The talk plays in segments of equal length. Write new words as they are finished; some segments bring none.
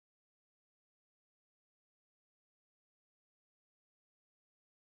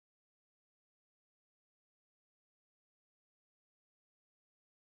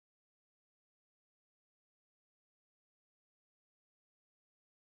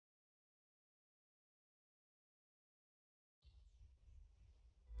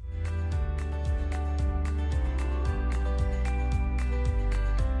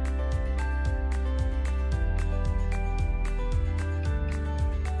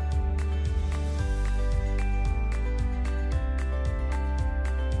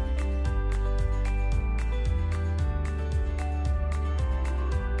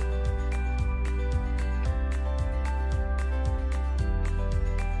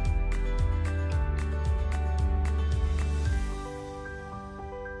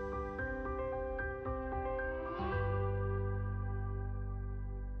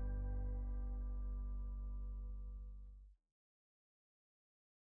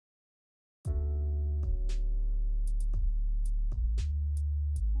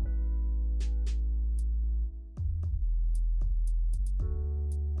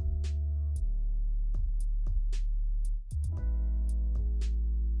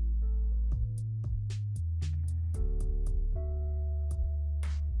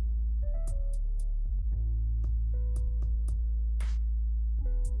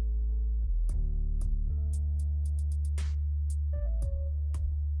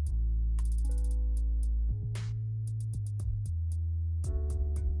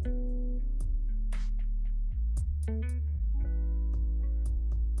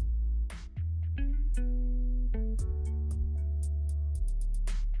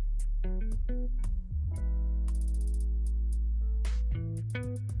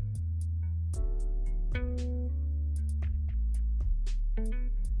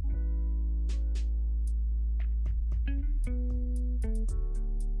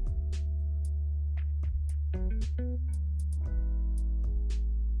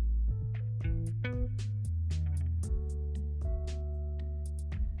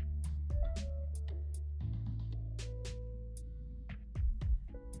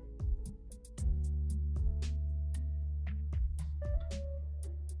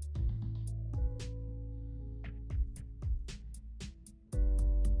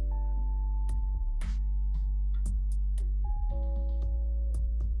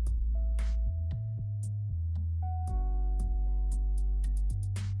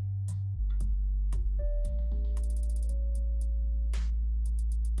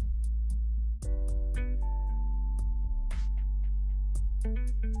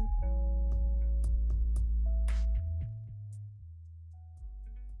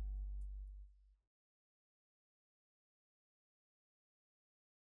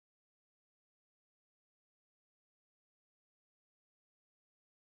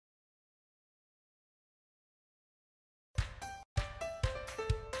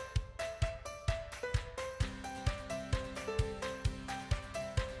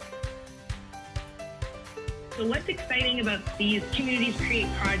So what's exciting about these Communities Create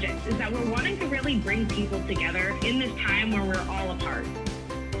projects is that we're wanting to really bring people together in this time where we're all apart.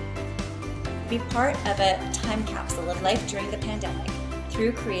 Be part of a time capsule of life during the pandemic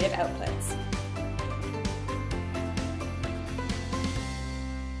through creative outputs.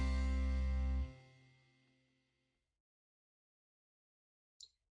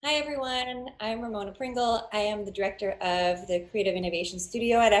 Hi everyone, I'm Ramona Pringle. I am the director of the Creative Innovation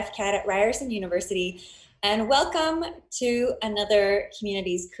Studio at FCAT at Ryerson University. And welcome to another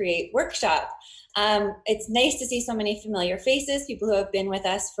Communities Create workshop. It's nice to see so many familiar faces, people who have been with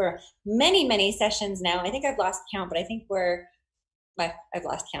us for many, many sessions now. I think I've lost count, but I think I've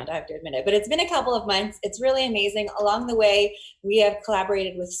lost count, I have to admit it, but it's been a couple of months. It's really amazing. Along the way, we have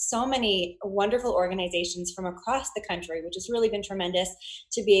collaborated with so many wonderful organizations from across the country, which has really been tremendous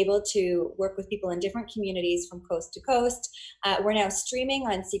to be able to work with people in different communities from coast to coast. We're now streaming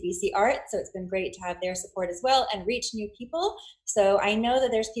on CBC Art, so it's been great to have their support as well and reach new people. So I know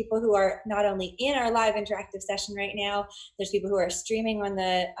that there's people who are not only in our live interactive session right now, there's people who are streaming on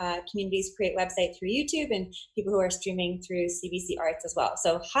the Communities Create website through YouTube and people who are streaming through CBC Arts as well.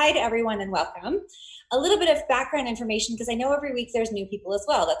 So hi to everyone and welcome. A little bit of background information, because I know every week there's new people as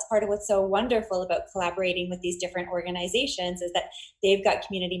well. That's part of what's so wonderful about collaborating with these different organizations, is that they've got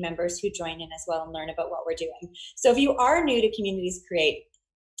community members who join in as well and learn about what we're doing. So if you are new to Communities Create,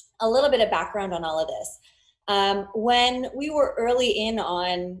 a little bit of background on all of this. When we were early in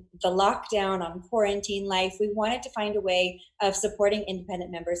on the lockdown, on quarantine life, we wanted to find a way of supporting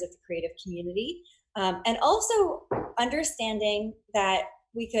independent members of the creative community, and also understanding that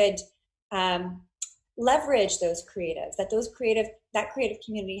we could leverage those creatives, that creative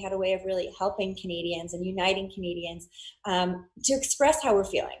community had a way of really helping Canadians and uniting Canadians to express how we're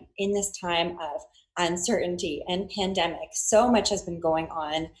feeling in this time of uncertainty and pandemic. So much has been going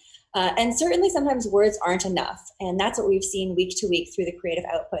on. And certainly sometimes words aren't enough. And that's what we've seen week to week through the creative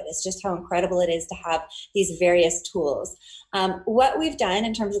output, is just how incredible it is to have these various tools. What we've done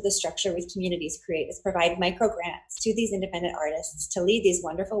in terms of the structure with Communities Create is provide micro grants to these independent artists to lead these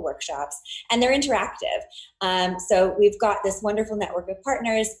wonderful workshops, and they're interactive. So we've got this wonderful network of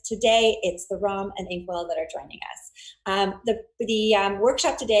partners. Today, it's the ROM and InkWell that are joining us. The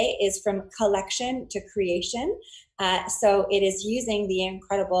workshop today is from collection to creation. So it is using the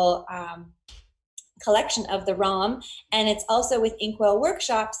incredible collection of the ROM, and it's also with InkWell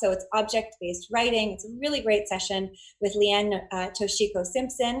Workshops, so it's object-based writing. It's a really great session with Leanne Toshiko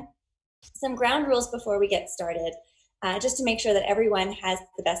Simpson. Some ground rules before we get started, just to make sure that everyone has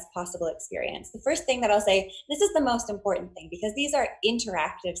the best possible experience. The first thing that I'll say, this is the most important thing, because these are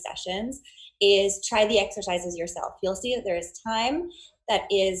interactive sessions, is try the exercises yourself. You'll see that there is time that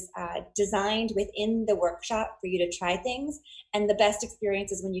is designed within the workshop for you to try things, and the best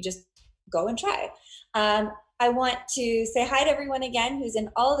experience is when you just go and try. I want to say hi to everyone again who's in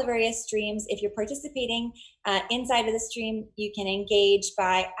all the various streams. If you're participating inside of the stream, you can engage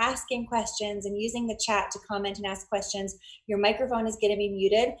by asking questions and using the chat to comment and ask questions. Your microphone is going to be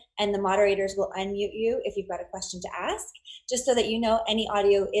muted, and the moderators will unmute you if you've got a question to ask, just so that you know any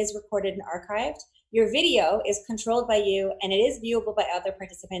audio is recorded and archived. Your video is controlled by you, and it is viewable by other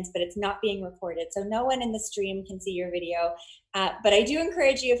participants, but it's not being recorded. So no one in the stream can see your video. But I do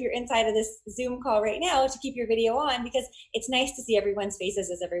encourage you, if you're inside of this Zoom call right now, to keep your video on, because it's nice to see everyone's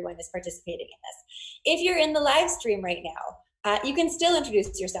faces as everyone is participating in this. If you're in the live stream right now, you can still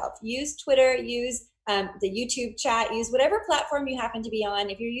introduce yourself. Use Twitter, use the YouTube chat, use whatever platform you happen to be on.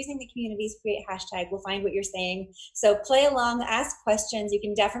 If you're using the Communities Create hashtag, we'll find what you're saying. So play along, ask questions. You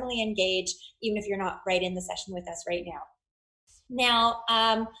can definitely engage, even if you're not right in the session with us right now.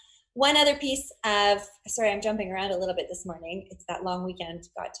 Now, one other piece of, sorry, I'm jumping around a little bit this morning. It's that long weekend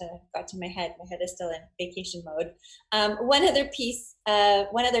got to my head. My head is still in vacation mode. One other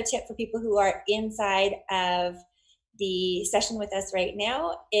tip for people who are inside of the session with us right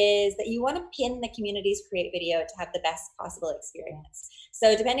now is that you want to pin the Communities Create video to have the best possible experience.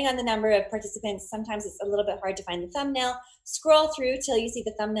 So depending on the number of participants, sometimes it's a little bit hard to find the thumbnail. Scroll through till you see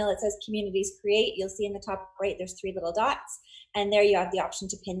the thumbnail. It says Communities Create. You'll see in the top right, there's 3 little dots, and there you have the option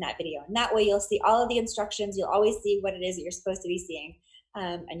to pin that video. And that way you'll see all of the instructions. You'll always see what it is that you're supposed to be seeing,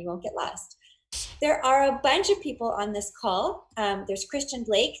 and you won't get lost. There are a bunch of people on this call. There's Christian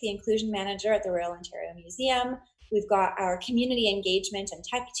Blake, the inclusion manager at the Royal Ontario Museum. We've got our community engagement and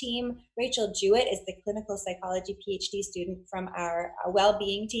tech team. Rachel Jewett is the clinical psychology PhD student from our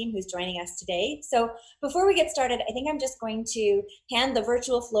well-being team who's joining us today. So before we get started, I think I'm just going to hand the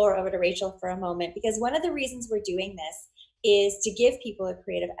virtual floor over to Rachel for a moment, because one of the reasons we're doing this is to give people a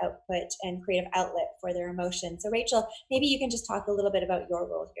creative output and creative outlet for their emotions. So Rachel, maybe you can just talk a little bit about your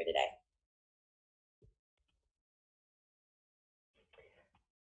role here today.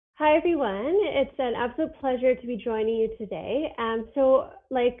 Hi, everyone. It's an absolute pleasure to be joining you today. So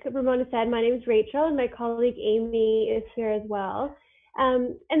like Ramona said, my name is Rachel and my colleague Amy is here as well.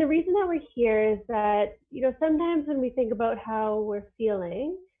 And the reason that we're here is that, sometimes when we think about how we're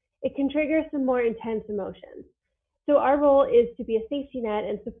feeling, it can trigger some more intense emotions. So our role is to be a safety net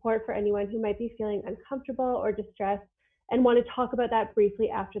and support for anyone who might be feeling uncomfortable or distressed and want to talk about that briefly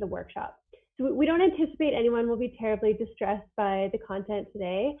after the workshop. So we don't anticipate anyone will be terribly distressed by the content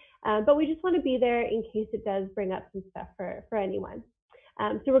today, but we just want to be there in case it does bring up some stuff for anyone.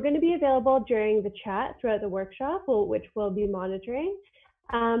 So we're going to be available during the chat throughout the workshop, which we'll be monitoring,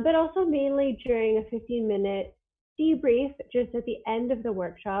 but also mainly during a 15-minute debrief just at the end of the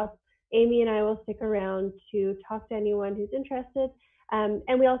workshop. Amy and I will stick around to talk to anyone who's interested.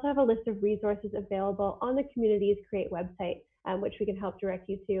 And we also have a list of resources available on the Communities Create website, which we can help direct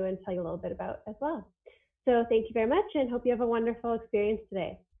you to and tell you a little bit about as well. So thank you very much and hope you have a wonderful experience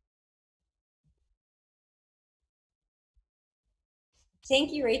today.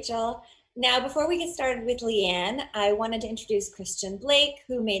 Thank you, Rachel. Now, before we get started with Leanne, I wanted to introduce Christian Blake,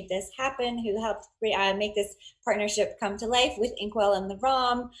 who made this happen, who helped make this partnership come to life with InkWell and the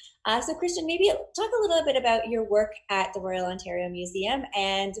ROM. So Christian, maybe talk a little bit about your work at the Royal Ontario Museum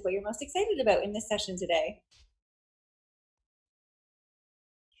and what you're most excited about in this session today.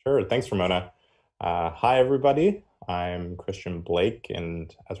 Sure, thanks, Ramona. Hi, everybody. I'm Christian Blake,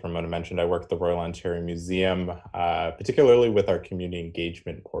 and as Ramona mentioned, I work at the Royal Ontario Museum, particularly with our community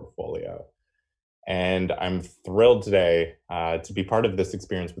engagement portfolio. And I'm thrilled today to be part of this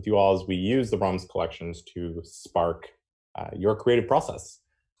experience with you all as we use the ROM's collections to spark your creative process.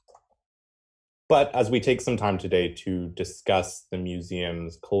 But as we take some time today to discuss the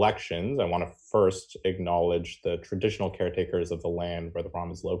museum's collections, I want to first acknowledge the traditional caretakers of the land where the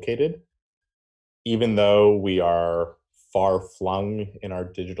ROM is located. Even though we are far flung in our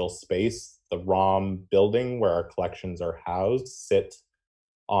digital space, the ROM building where our collections are housed sit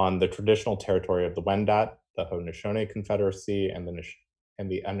on the traditional territory of the Wendat, the Haudenosaunee Confederacy, and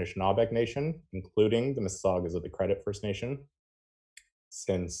the Anishinaabeg Nation, including the Mississaugas of the Credit First Nation,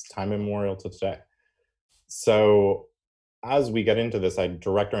 since time immemorial to today. So as we get into this, I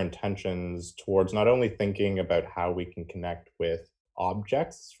direct our intentions towards not only thinking about how we can connect with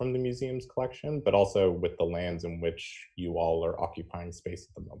objects from the museum's collection, but also with the lands in which you all are occupying space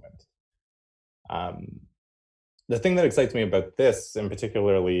at the moment. The thing that excites me about this, and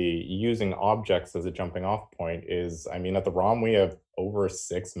particularly using objects as a jumping off point, is, I mean, at the ROM, we have over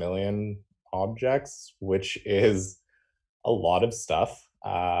 6 million objects, which is a lot of stuff.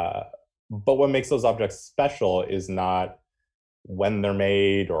 But what makes those objects special is not when they're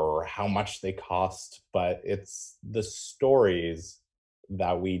made or how much they cost, but it's the stories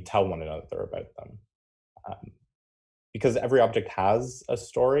that we tell one another about them. Because every object has a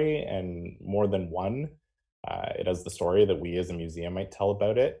story, and more than one. It has the story that we as a museum might tell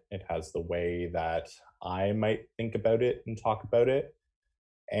about it. It has the way that I might think about it and talk about it.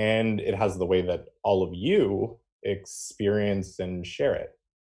 And it has the way that all of you experience and share it.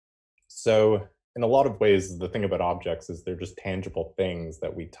 So in a lot of ways, the thing about objects is they're just tangible things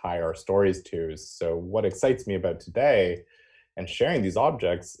that we tie our stories to. So what excites me about today and sharing these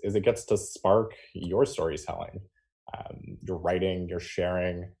objects is it gets to spark your storytelling, your writing, your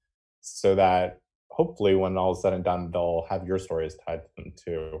sharing, so that hopefully when all is said and done, they'll have your stories tied to them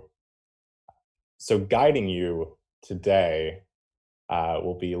too. So guiding you today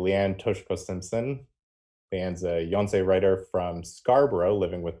will be Leanne Toshiko Simpson. Leanne's a Yonsei writer from Scarborough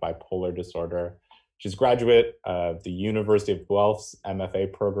living with bipolar disorder. She's a graduate of the University of Guelph's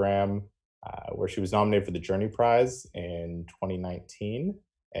MFA program, where she was nominated for the Journey Prize in 2019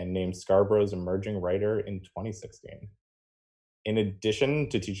 and named Scarborough's Emerging Writer in 2016. In addition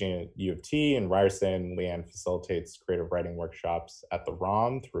to teaching at U of T and Ryerson, Leanne facilitates creative writing workshops at the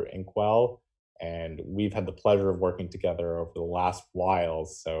ROM through InkWell, and we've had the pleasure of working together over the last while,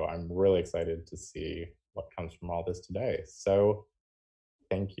 so I'm really excited to see what comes from all this today. So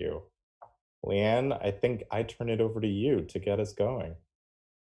thank you. Leanne, I think I turn it over to you to get us going.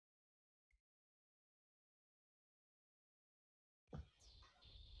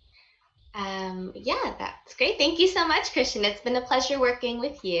 Yeah, that's great. Thank you so much, Christian. It's been a pleasure working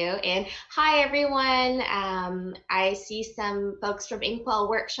with you. And hi, everyone. I see some folks from InkWell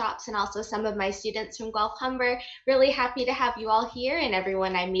Workshops and also some of my students from Guelph. Really happy to have you all here and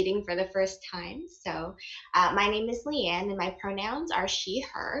everyone I'm meeting for the first time. So my name is Leanne and my pronouns are she,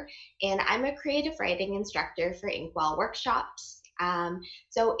 her, and I'm a creative writing instructor for InkWell Workshops.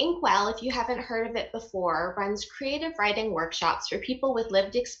 So InkWell, if you haven't heard of it before, runs creative writing workshops for people with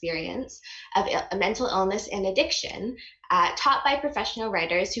lived experience of mental illness and addiction, taught by professional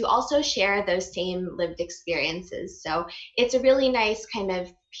writers who also share those same lived experiences. So it's a really nice kind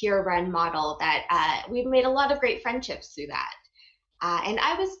of peer run model that we've made a lot of great friendships through that. And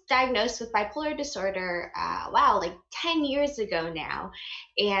I was diagnosed with bipolar disorder, wow, like 10 years ago now.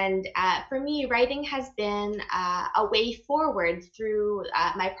 And for me, writing has been a way forward through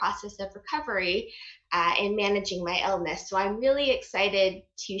my process of recovery and managing my illness. So I'm really excited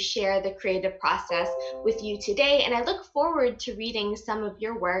to share the creative process with you today. And I look forward to reading some of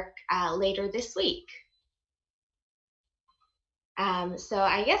your work later this week. So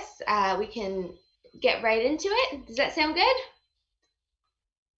I guess we can get right into it. Does that sound good?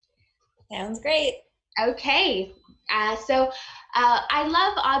 Sounds great. Okay, so I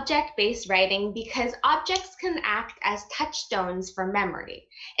love object-based writing because objects can act as touchstones for memory.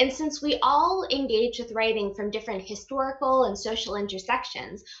 And since we all engage with writing from different historical and social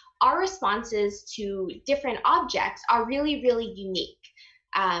intersections, our responses to different objects are really, really unique.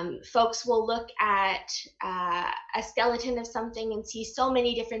 Folks will look at a skeleton of something and see so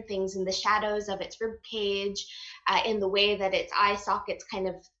many different things in the shadows of its rib cage, in the way that its eye sockets kind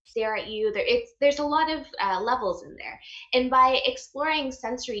of stare at you. There's a lot of levels in there. And by exploring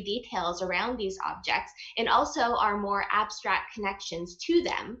sensory details around these objects and also our more abstract connections to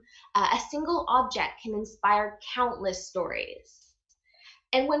them, a single object can inspire countless stories.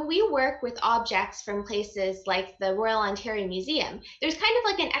 And when we work with objects from places like the Royal Ontario Museum, there's kind of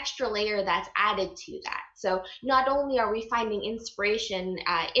like an extra layer that's added to that. So not only are we finding inspiration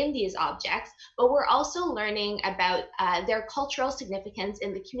in these objects, but we're also learning about their cultural significance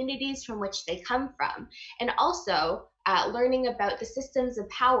in the communities from which they come from, and also learning about the systems of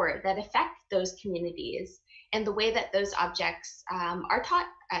power that affect those communities and the way that those objects are taught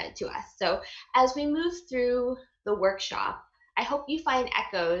to us. So as we move through the workshop, I hope you find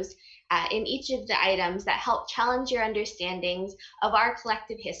echoes in each of the items that help challenge your understandings of our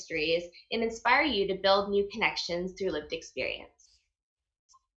collective histories and inspire you to build new connections through lived experience.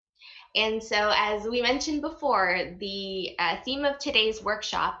 And so, as we mentioned before, the theme of today's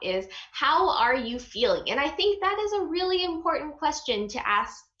workshop is, how are you feeling? And I think that is a really important question to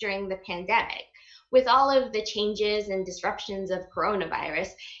ask during the pandemic. With all of the changes and disruptions of coronavirus,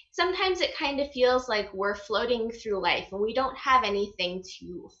 sometimes it kind of feels like we're floating through life and we don't have anything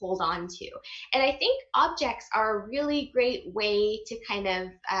to hold on to. And I think objects are a really great way to kind of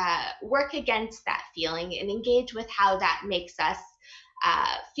work against that feeling and engage with how that makes us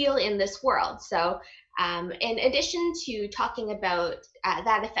feel in this world. So in addition to talking about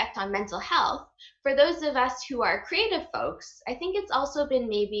that effect on mental health, for those of us who are creative folks, I think it's also been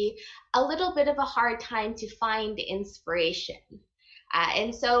maybe a little bit of a hard time to find inspiration.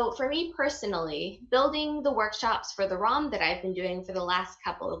 And so for me personally, building the workshops for the ROM that I've been doing for the last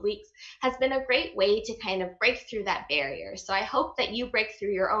couple of weeks has been a great way to kind of break through that barrier. So I hope that you break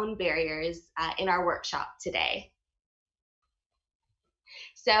through your own barriers in our workshop today.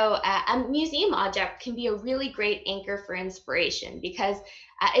 So a museum object can be a really great anchor for inspiration because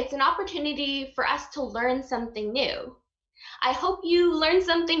it's an opportunity for us to learn something new. I hope you learned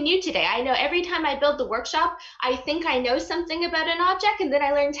something new today. I know every time I build the workshop, I think I know something about an object, and then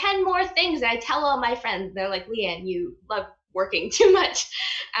I learn 10 more things, and I tell all my friends. They're like, Leanne, you love working too much.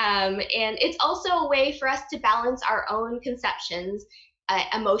 And it's also a way for us to balance our own conceptions,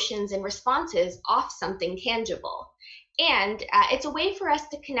 emotions, and responses off something tangible. And it's a way for us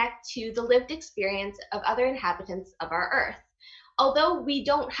to connect to the lived experience of other inhabitants of our Earth. Although we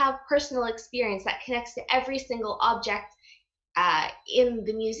don't have personal experience that connects to every single object in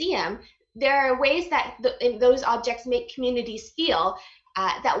the museum, there are ways that those objects make communities feel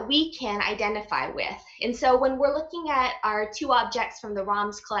that we can identify with. And so when we're looking at our two objects from the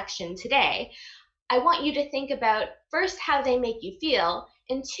ROM's collection today, I want you to think about, first, how they make you feel,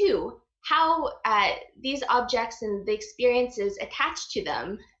 and two, how these objects and the experiences attached to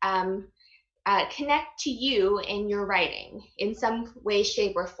them connect to you in your writing in some way,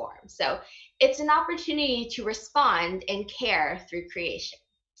 shape, or form. So it's an opportunity to respond and care through creation.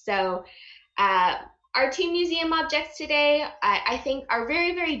 So our two museum objects today, I think, are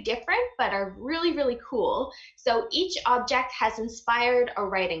very, very different, but are really, really cool. So each object has inspired a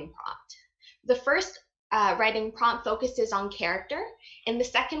writing prompt. The first writing prompt focuses on character, and the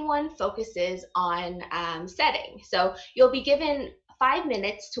second one focuses on setting. So you'll be given 5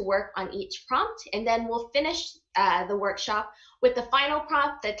 minutes to work on each prompt, and then we'll finish the workshop with the final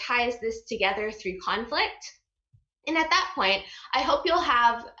prompt that ties this together through conflict. And at that point, I hope you'll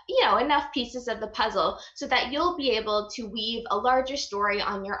have, enough pieces of the puzzle so that you'll be able to weave a larger story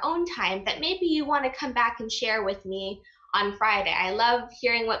on your own time that maybe you want to come back and share with me on Friday. I love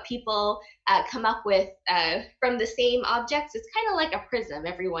hearing what people come up with from the same objects. It's kind of like a prism.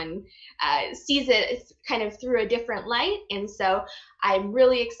 Everyone sees it kind of through a different light. And so I'm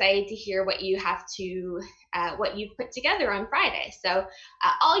really excited to hear what you have to, what you've put together on Friday. So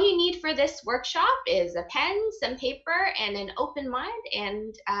all you need for this workshop is a pen, some paper, and an open mind.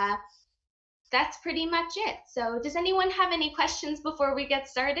 And that's pretty much it. So does anyone have any questions before we get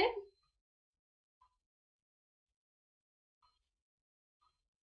started?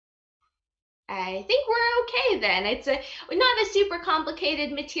 I think we're okay then. It's not a super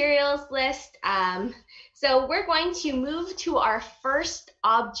complicated materials list. So we're going to move to our first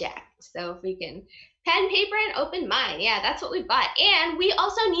object. So if we can, pen, paper, and open mind. Yeah, that's what we've got. And we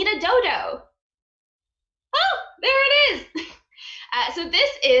also need a dodo. Oh, there it is. So this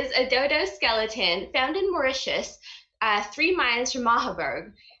is a dodo skeleton found in Mauritius, 3 miles from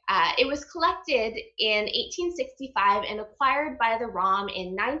Mahaburg. It was collected in 1865 and acquired by the ROM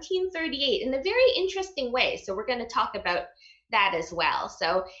in 1938 in a very interesting way. So we're going to talk about that as well.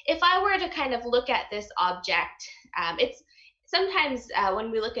 So if I were to kind of look at this object, it's sometimes when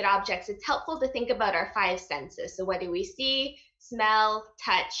we look at objects, it's helpful to think about our 5 senses. So what do we see? Smell,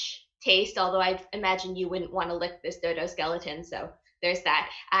 touch, taste, although I imagine you wouldn't want to lick this dodo skeleton. So there's that,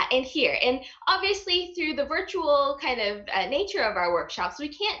 and here. And obviously through the virtual kind of nature of our workshops, we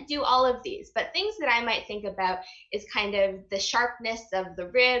can't do all of these, but things that I might think about is kind of the sharpness of the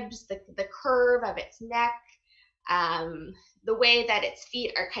ribs, the curve of its neck, the way that its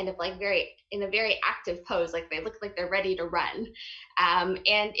feet are kind of like in a very active pose, like they look like they're ready to run. And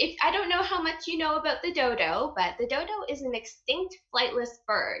if I don't know how much you know about the dodo, but the dodo is an extinct flightless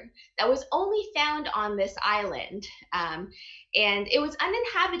bird that was only found on this island. And it was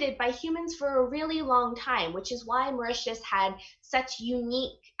uninhabited by humans for a really long time, which is why Mauritius had such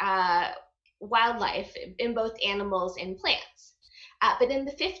unique wildlife in both animals and plants. But in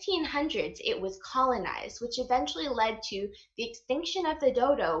the 1500s, it was colonized, which eventually led to the extinction of the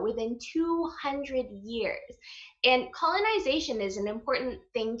dodo within 200 years. And colonization is an important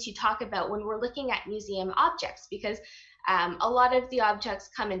thing to talk about when we're looking at museum objects, because a lot of the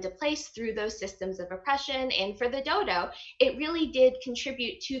objects come into place through those systems of oppression. And for the dodo, it really did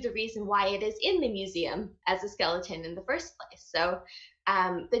contribute to the reason why it is in the museum as a skeleton in the first place. So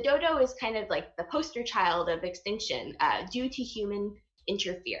the dodo is kind of like the poster child of extinction due to human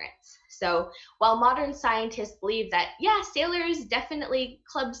interference. So while modern scientists believe that, yeah, sailors definitely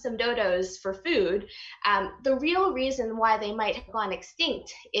clubbed some dodos for food, the real reason why they might have gone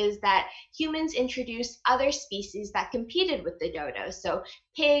extinct is that humans introduced other species that competed with the dodo. So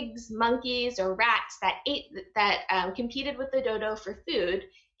pigs, monkeys, or rats that competed with the dodo for food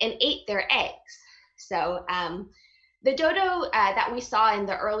and ate their eggs. So the dodo that we saw in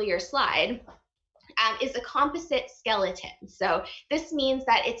the earlier slide is a composite skeleton. So this means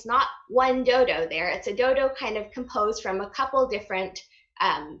that it's not one dodo there. It's a dodo kind of composed from a couple different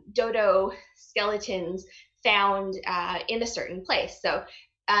dodo skeletons found in a certain place. So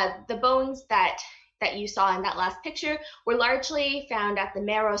the bones that you saw in that last picture were largely found at the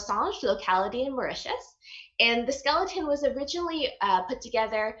Mérosange locality in Mauritius. And the skeleton was originally put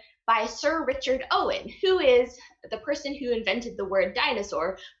together by Sir Richard Owen, who is the person who invented the word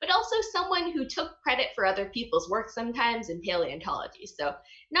dinosaur, but also someone who took credit for other people's work sometimes in paleontology. So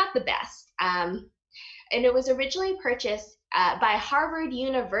not the best. And it was originally purchased by Harvard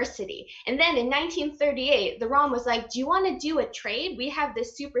University. And then in 1938, the ROM was like, do you want to do a trade? We have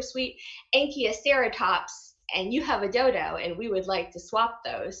this super sweet Ankyloceratops and you have a dodo and we would like to swap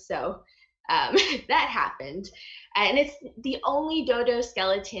those. So that happened. And it's the only dodo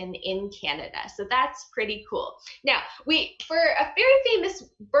skeleton in Canada. So that's pretty cool. Now, for a very famous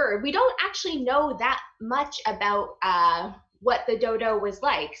bird, we don't actually know that much about what the dodo was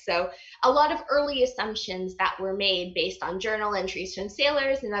like. So a lot of early assumptions that were made based on journal entries from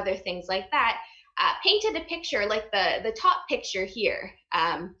sailors and other things like that painted a picture like the top picture here.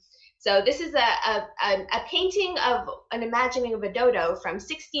 So this is a painting of an imagining of a dodo from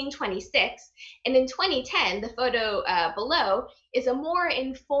 1626. And in 2010, the photo below is a more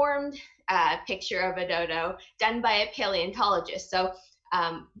informed picture of a dodo done by a paleontologist. So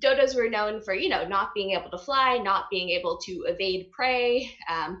dodos were known for, not being able to fly, not being able to evade prey,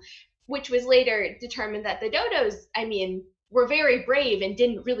 which was later determined that the dodos, I mean, were very brave and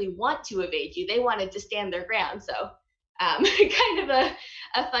didn't really want to evade you. They wanted to stand their ground. So kind of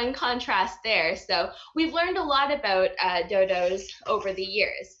a fun contrast there. So we've learned a lot about dodos over the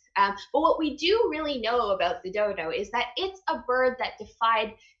years. But what we do really know about the dodo is that it's a bird that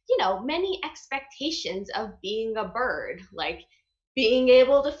defied, you know, many expectations of being a bird, like being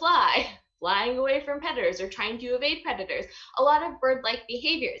able to fly, flying away from predators, or trying to evade predators, a lot of bird-like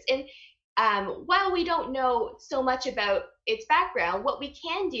behaviors. And while we don't know so much about its background, what we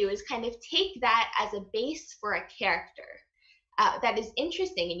can do is kind of take that as a base for a character that is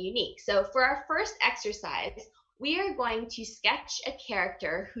interesting and unique. So for our first exercise, we are going to sketch a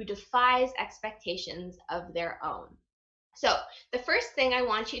character who defies expectations of their own. So the first thing I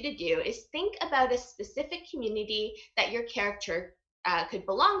want you to do is think about a specific community that your character could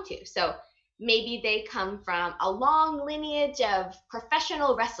belong to. So maybe they come from a long lineage of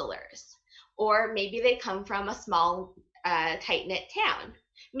professional wrestlers, or maybe they come from a small, tight-knit town.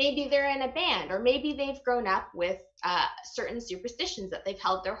 Maybe they're in a band, or maybe they've grown up with certain superstitions that they've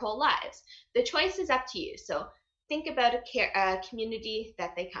held their whole lives. The choice is up to you. So think about a community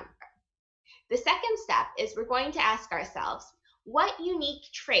that they come from. The second step is we're going to ask ourselves, what unique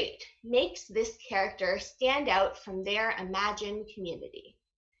trait makes this character stand out from their imagined community?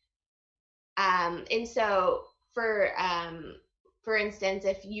 And so for instance,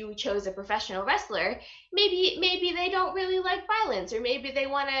 if you chose a professional wrestler, maybe they don't really like violence, or maybe they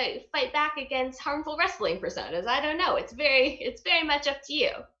want to fight back against harmful wrestling personas. I don't know. It's very much up to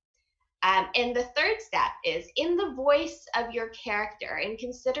you. And the third step is, in the voice of your character and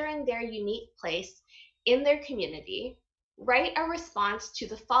considering their unique place in their community, write a response to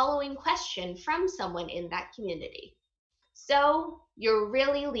the following question from someone in that community. So, you're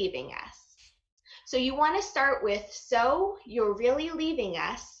really leaving us. So you want to start with, so you're really leaving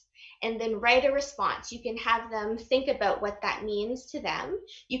us, and then write a response. You can have them think about what that means to them.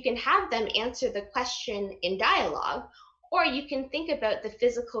 You can have them answer the question in dialogue, or you can think about the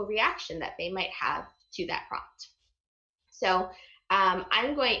physical reaction that they might have to that prompt. So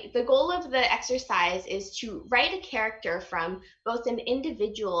the goal of the exercise is to write a character from both an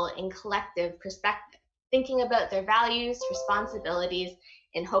individual and collective perspective, thinking about their values, responsibilities,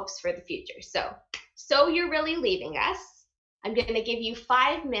 and hopes for the future. So you're really leaving us. I'm going to give you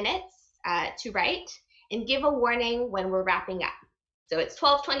 5 minutes to write, and give a warning when we're wrapping up. So it's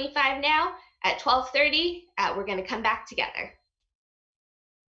 12:25 now. At 12:30, we're going to come back together.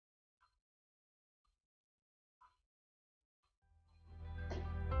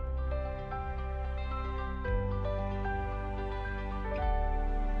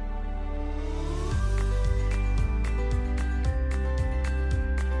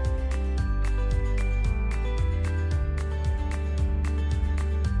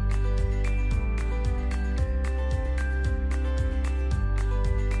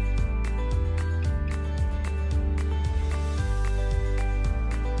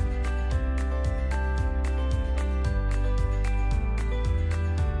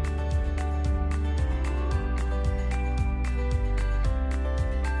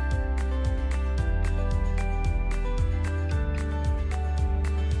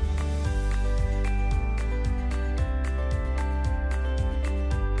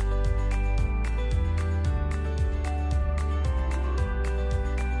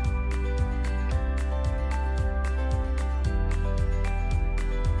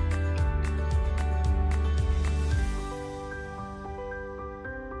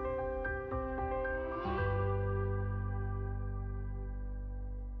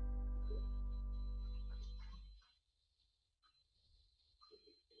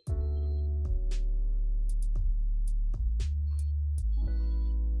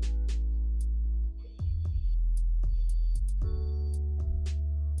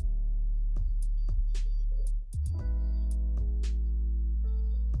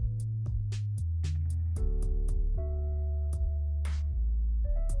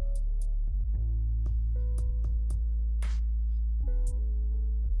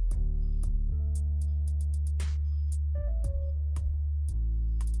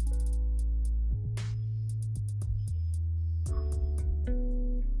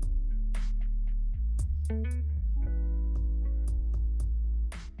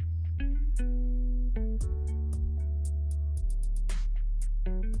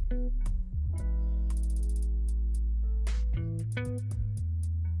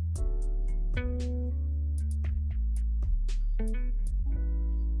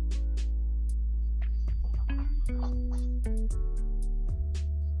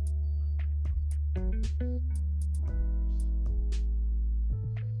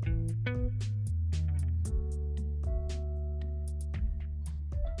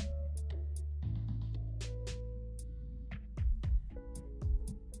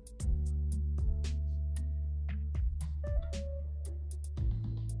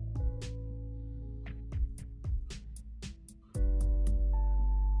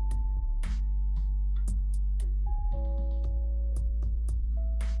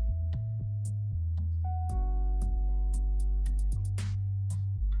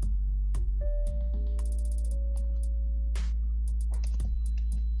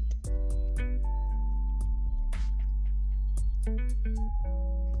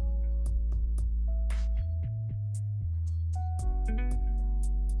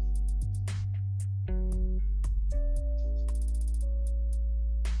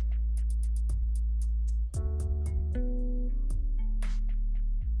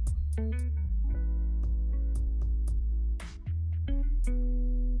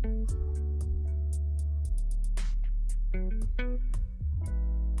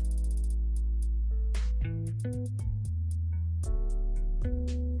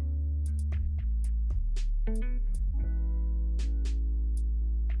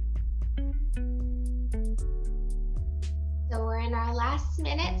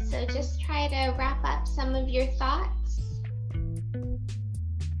 minute, so just try to wrap up some of your thoughts.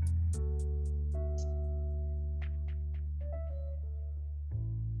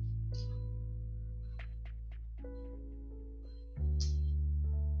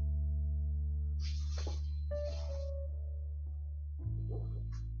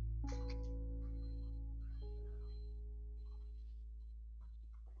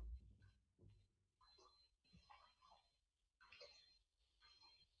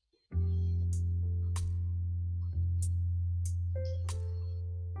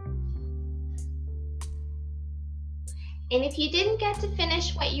 And if you didn't get to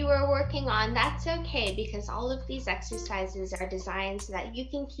finish what you were working on, that's okay, because all of these exercises are designed so that you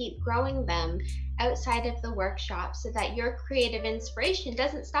can keep growing them outside of the workshop, so that your creative inspiration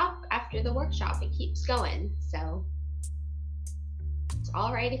doesn't stop after the workshop. It keeps going. So it's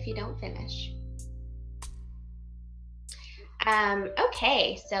all right if you don't finish.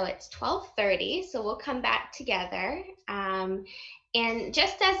 Okay, so it's 12:30, so we'll come back together. And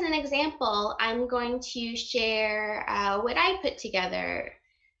just as an example, I'm going to share what I put together.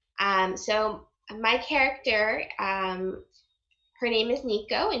 So my character, her name is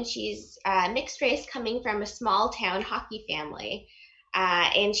Nico, and she's mixed race coming from a small town hockey family.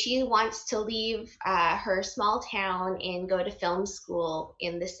 And she wants to leave her small town and go to film school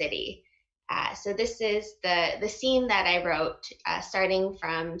in the city. So this is the scene that I wrote, starting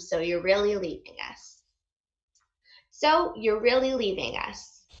from, "So you're really leaving us." So you're really leaving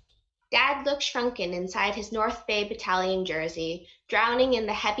us. Dad looked shrunken inside his North Bay Battalion jersey, drowning in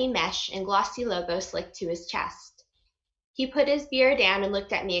the heavy mesh and glossy logo slicked to his chest. He put his beer down and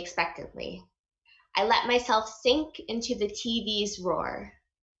looked at me expectantly. I let myself sink into the TV's roar.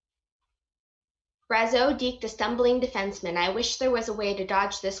 Brazeau deked a stumbling defenseman. I wish there was a way to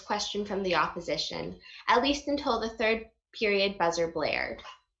dodge this question from the opposition, at least until the third period buzzer blared.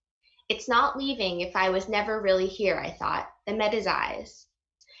 It's not leaving if I was never really here, I thought, then met his eyes.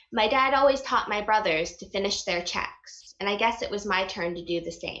 My dad always taught my brothers to finish their checks, and I guess it was my turn to do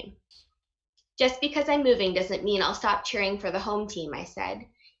the same. Just because I'm moving doesn't mean I'll stop cheering for the home team, I said,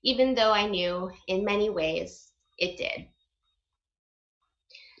 even though I knew in many ways it did.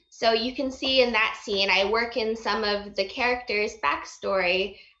 So you can see in that scene, I work in some of the characters'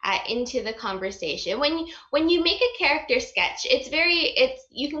 backstory into the conversation. When you make a character sketch,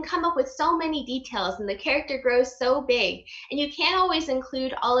 you can come up with so many details, and the character grows so big, and you can't always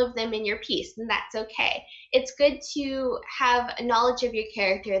include all of them in your piece, and that's okay. It's good to have a knowledge of your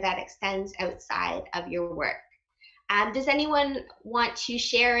character that extends outside of your work. Does anyone want to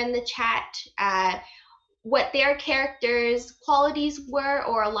share in the chat what their character's qualities were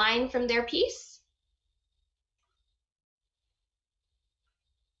or a line from their piece?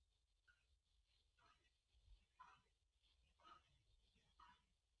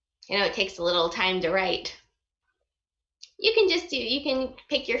 I know it takes a little time to write. You can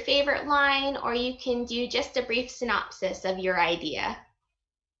pick your favorite line, or you can do just a brief synopsis of your idea.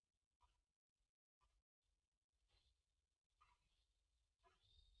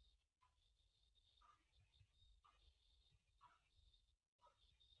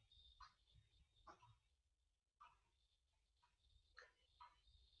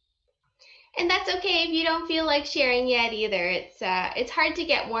 And that's okay if you don't feel like sharing yet either. It's hard to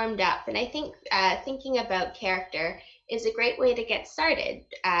get warmed up, and I think thinking about character is a great way to get started,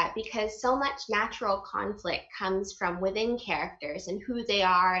 because so much natural conflict comes from within characters and who they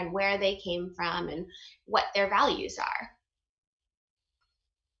are and where they came from and what their values are.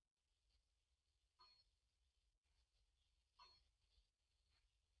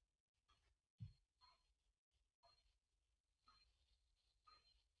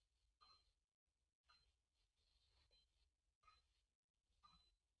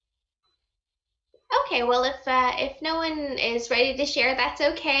 Okay, well, if no one is ready to share, that's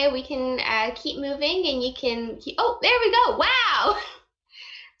okay. We can keep moving, and you can keep, oh, there we go. Wow.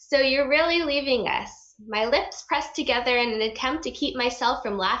 So you're really leaving us. My lips pressed together in an attempt to keep myself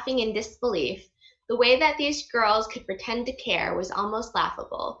from laughing in disbelief. The way that these girls could pretend to care was almost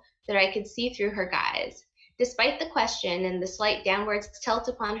laughable, that I could see through her guise. Despite the question and the slight downward tilt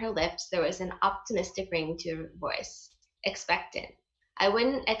upon her lips, there was an optimistic ring to her voice. Expectant. I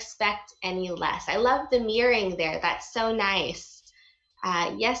wouldn't expect any less. I love the mirroring there. That's so nice.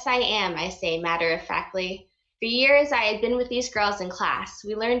 Yes, I am, I say matter-of-factly. For years, I had been with these girls in class.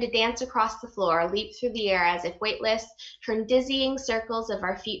 We learned to dance across the floor, leap through the air as if weightless, turn dizzying circles of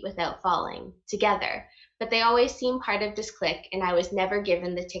our feet without falling, together. But they always seemed part of this clique, and I was never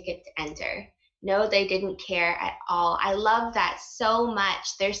given the ticket to enter. No, they didn't care at all. I love that so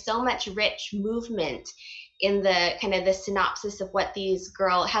much. There's so much rich movement in the kind of the synopsis of what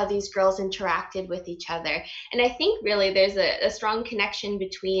how these girls interacted with each other. And I think really there's a strong connection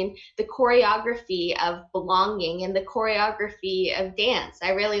between the choreography of belonging and the choreography of dance. I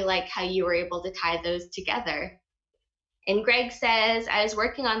really like how you were able to tie those together. And Greg says, I was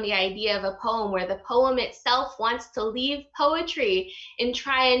working on the idea of a poem where the poem itself wants to leave poetry and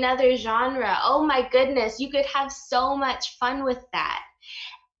try another genre. Oh my goodness, you could have so much fun with that.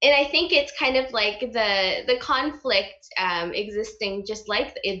 And I think it's kind of like the conflict existing, just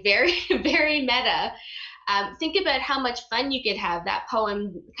like it, very, very meta. Think about how much fun you could have, that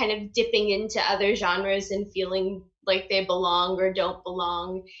poem kind of dipping into other genres and feeling like they belong or don't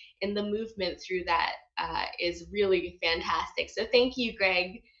belong. And the movement through that is really fantastic. So thank you,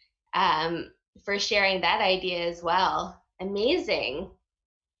 Greg, for sharing that idea as well. Amazing.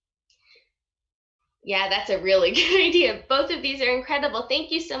 Yeah, that's a really good idea. Both of these are incredible.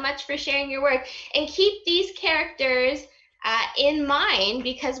 Thank you so much for sharing your work. And keep these characters in mind,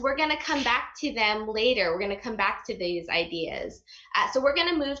 because we're going to come back to them later. We're going to come back to these ideas. So we're going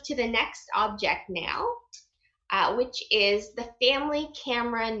to move to the next object now, which is the Family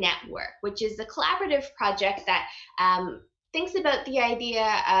Camera Network, which is a collaborative project that thinks about the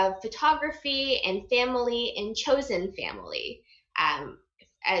idea of photography and family and chosen family.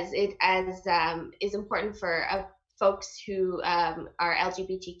 As is important for folks who are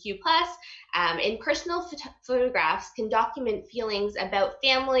LGBTQ+, and personal photographs can document feelings about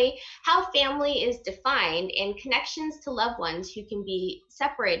family, how family is defined, and connections to loved ones who can be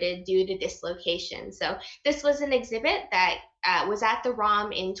separated due to dislocation. So this was an exhibit that was at the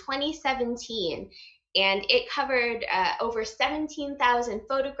ROM in 2017, and it covered over 17,000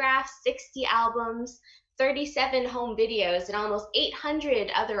 photographs, 60 albums, 37 home videos, and almost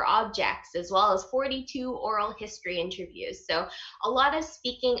 800 other objects, as well as 42 oral history interviews. So a lot of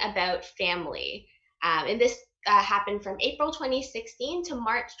speaking about family. And this happened from April 2016 to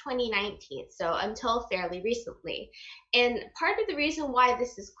March 2019, so until fairly recently. And part of the reason why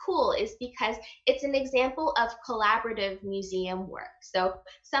this is cool is because it's an example of collaborative museum work. So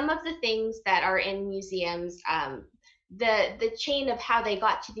some of the things that are in museums, the chain of how they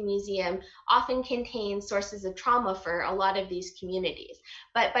got to the museum often contains sources of trauma for a lot of these communities.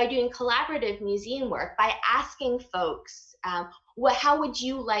 But by doing collaborative museum work, by asking folks, how would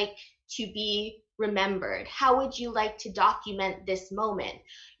you like to be remembered? How would you like to document this moment?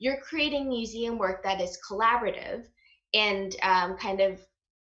 You're creating museum work that is collaborative and kind of,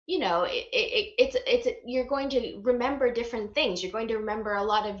 you know, you're going to remember different things. You're going to remember a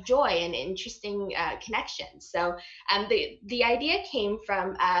lot of joy and interesting connections. So the idea came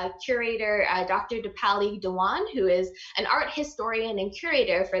from curator Dr. Dipali Dewan, who is an art historian and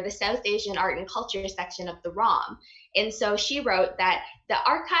curator for the South Asian Art and Culture section of the ROM. And so she wrote that the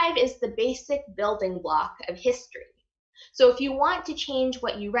archive is the basic building block of history. So if you want to change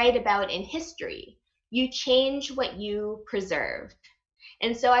what you write about in history, you change what you preserve.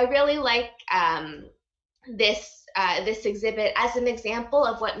 And so I really like this exhibit as an example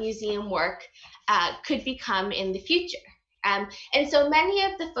of what museum work could become in the future. And so many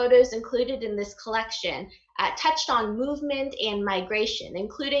of the photos included in this collection touched on movement and migration,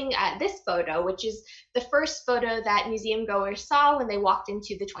 including this photo, which is the first photo that museum goers saw when they walked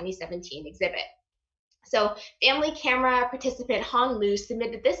into the 2017 exhibit. So family camera participant Han Lu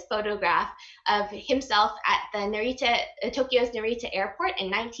submitted this photograph of himself at the Tokyo's Narita airport in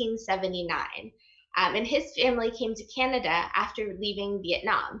 1979. And his family came to Canada after leaving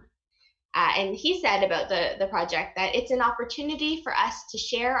Vietnam. And he said about the project that it's an opportunity for us to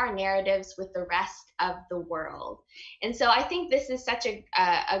share our narratives with the rest of the world. And so I think this is such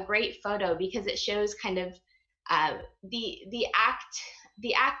a great photo because it shows kind of the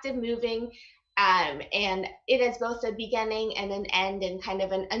act of moving. And it is both a beginning and an end and kind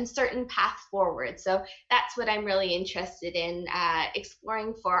of an uncertain path forward. So that's what I'm really interested in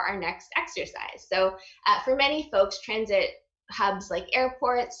exploring for our next exercise. So for many folks, transit hubs like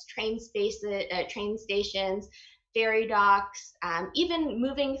airports, train stations, ferry docks, even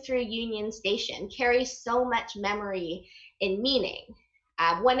moving through Union Station carries so much memory and meaning.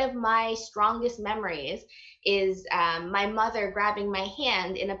 One of my strongest memories is my mother grabbing my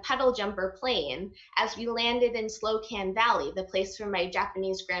hand in a puddle jumper plane as we landed in Slocan Valley, the place where my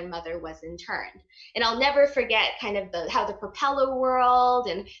Japanese grandmother was interned. And I'll never forget kind of how the propeller whirled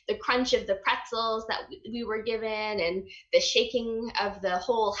and the crunch of the pretzels that we were given and the shaking of the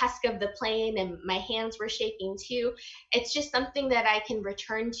whole husk of the plane, and my hands were shaking too. It's just something that I can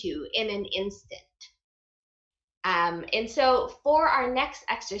return to in an instant. And so for our next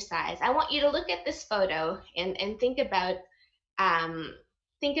exercise, I want you to look at this photo and think about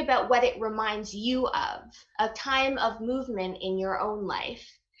think about what it reminds you of, a time of movement in your own life.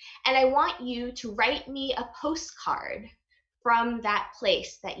 And I want you to write me a postcard from that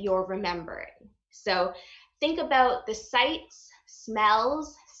place that you're remembering. So think about the sights,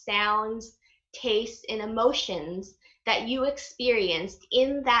 smells, sounds, tastes, and emotions that you experienced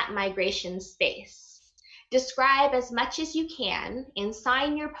in that migration space. Describe as much as you can and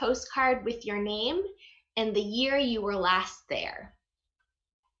sign your postcard with your name and the year you were last there.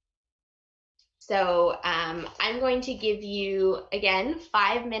 So I'm going to give you, again,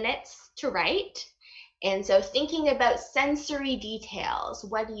 5 minutes to write. And so thinking about sensory details,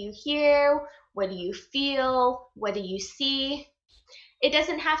 what do you hear? What do you feel? What do you see? It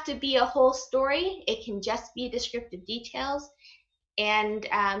doesn't have to be a whole story. It can just be descriptive details. And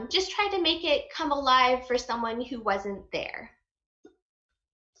just try to make it come alive for someone who wasn't there.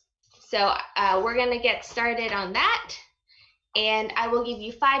 So we're going to get started on that. And I will give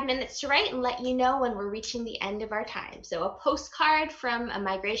you 5 minutes to write and let you know when we're reaching the end of our time. So a postcard from a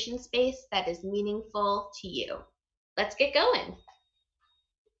migration space that is meaningful to you. Let's get going.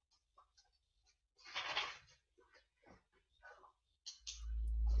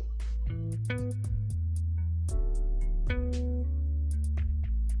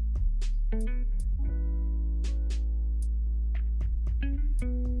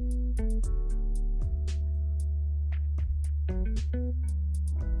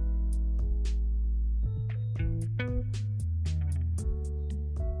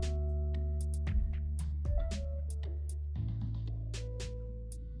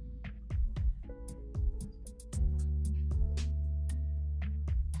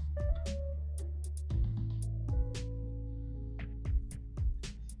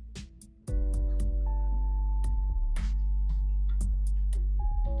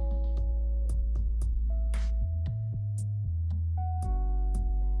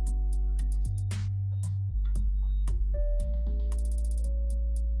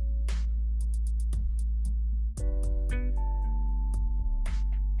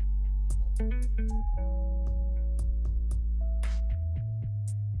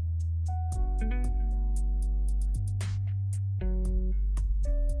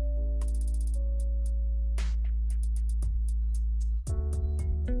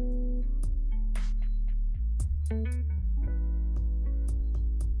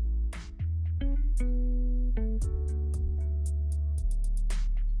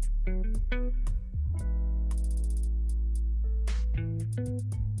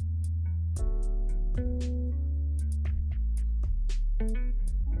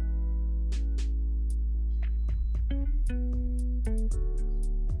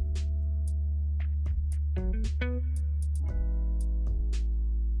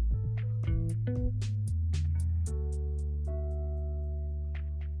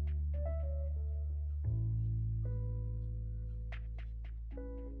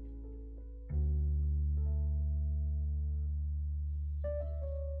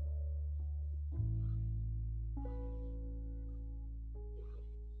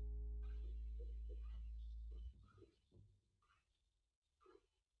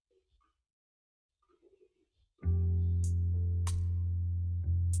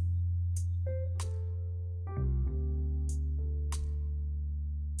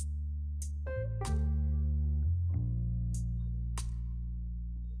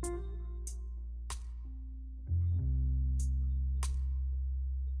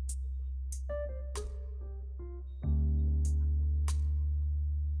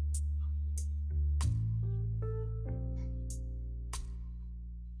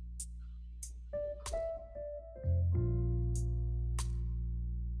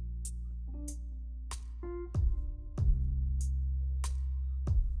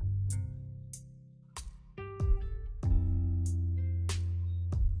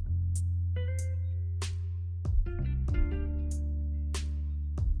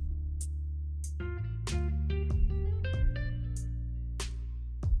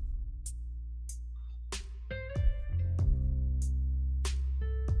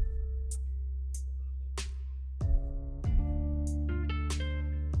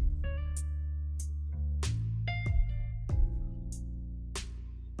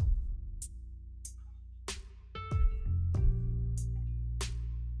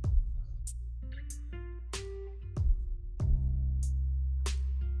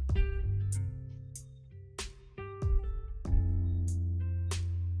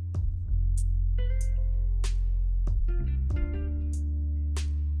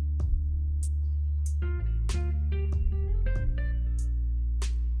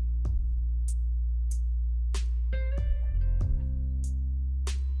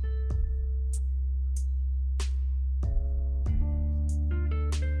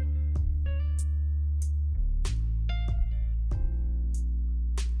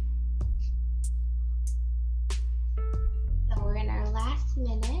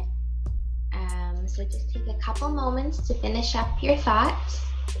 So just take a couple moments to finish up your thoughts.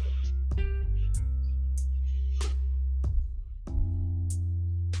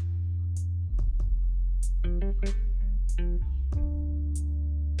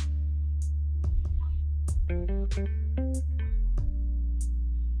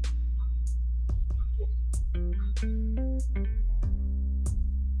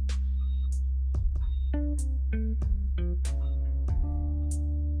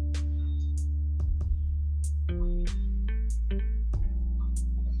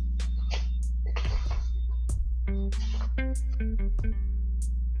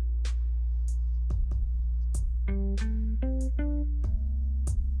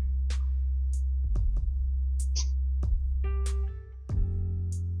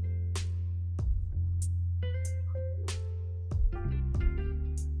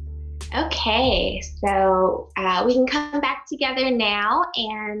 Okay, so we can come back together now,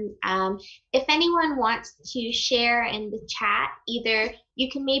 and if anyone wants to share in the chat, either you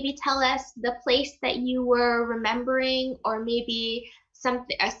can maybe tell us the place that you were remembering, or maybe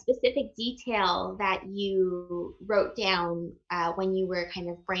a specific detail that you wrote down when you were kind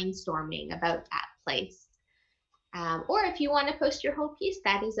of brainstorming about that place. Or if you want to post your whole piece,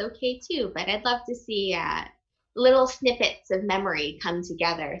 that is okay too, but I'd love to see little snippets of memory come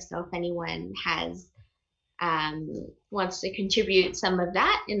together. So if anyone has wants to contribute some of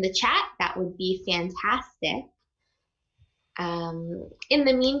that in the chat, that would be fantastic. In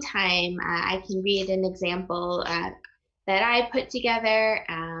the meantime, I can read an example that I put together.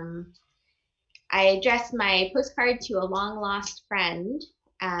 I addressed my postcard to a long lost friend,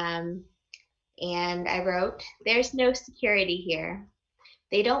 and I wrote, "There's no security here.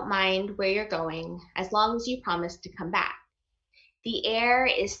 They don't mind where you're going as long as you promise to come back. The air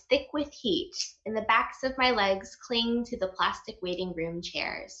is thick with heat, and the backs of my legs cling to the plastic waiting room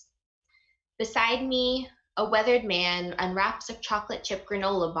chairs. Beside me, a weathered man unwraps a chocolate chip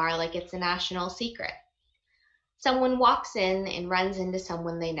granola bar like it's a national secret. Someone walks in and runs into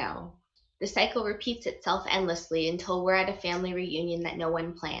someone they know. The cycle repeats itself endlessly until we're at a family reunion that no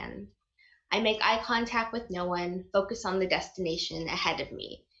one planned. I make eye contact with no one, focus on the destination ahead of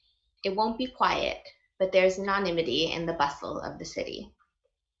me. It won't be quiet, but there's anonymity in the bustle of the city."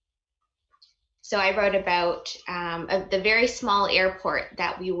 So I wrote about the very small airport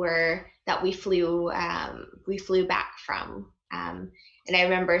that we flew back from, and I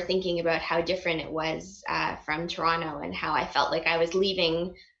remember thinking about how different it was from Toronto, and how I felt like I was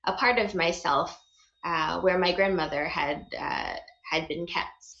leaving a part of myself where my grandmother had been kept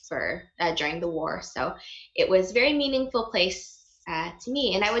for during the war. So it was a very meaningful place to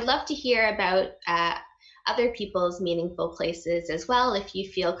me, and I would love to hear about other people's meaningful places as well, if you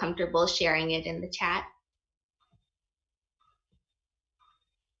feel comfortable sharing it in the chat.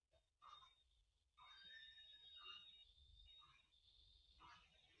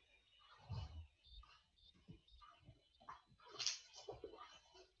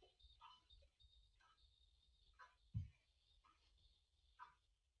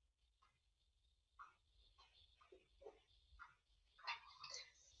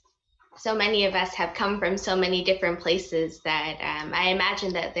 So many of us have come from so many different places that I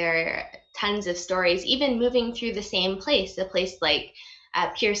imagine that there are tons of stories, even moving through the same place, a place like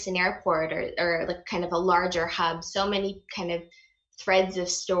Pearson Airport, or like kind of a larger hub. So many kind of threads of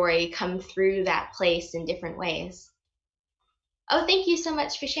story come through that place in different ways. Oh, thank you so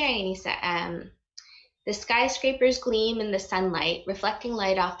much for sharing, Anissa. The skyscrapers gleam in the sunlight, reflecting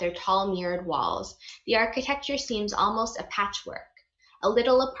light off their tall mirrored walls. The architecture seems almost a patchwork. A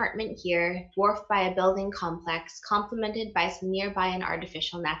little apartment here, dwarfed by a building complex, complemented by some nearby and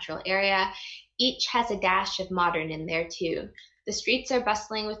artificial natural area. Each has a dash of modern in there too. The streets are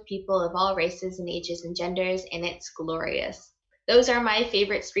bustling with people of all races and ages and genders, and it's glorious. Those are my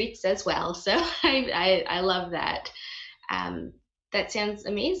favorite streets as well, so I love that. That sounds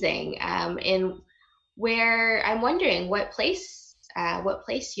amazing. And where I'm wondering what place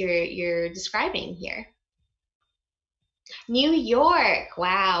you're describing here. New York,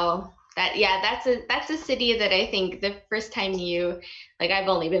 wow. That's a city that I think the first time I've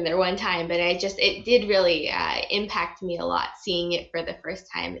only been there one time, but it did really impact me a lot seeing it for the first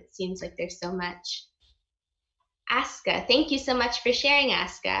time. It seems like there's so much. Aska, thank you so much for sharing,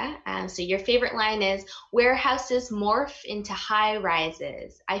 Aska. So your favorite line is, "Warehouses morph into high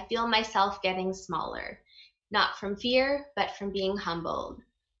rises. I feel myself getting smaller, not from fear, but from being humbled."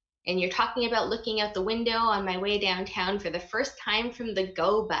 And you're talking about looking out the window on my way downtown for the first time from the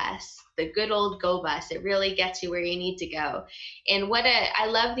GO bus, the good old GO bus. It really gets you where you need to go. And I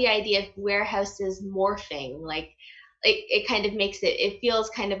love the idea of warehouses morphing. Like, it kind of makes it feels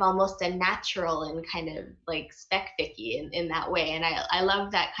kind of almost unnatural and kind of like spec-ficky in that way. And I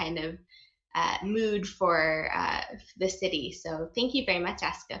love that kind of mood for the city. So thank you very much,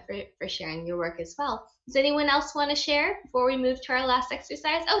 Aska, for sharing your work as well. Does anyone else want to share before we move to our last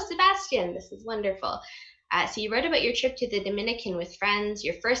exercise? Oh, Sebastian, this is wonderful. So you wrote about your trip to the Dominican with friends,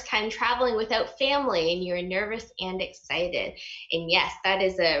 your first time traveling without family, and you were nervous and excited. And yes, that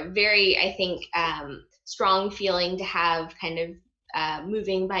is a very, I think, strong feeling to have, kind of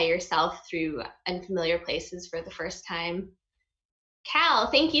moving by yourself through unfamiliar places for the first time.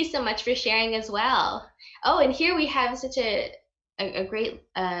 Cal, thank you so much for sharing as well. Oh, and here we have such a great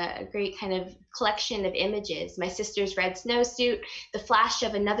kind of collection of images. My sister's red snowsuit, the flash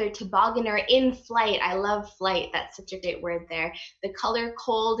of another tobogganer in flight. I love flight. That's such a great word there. The color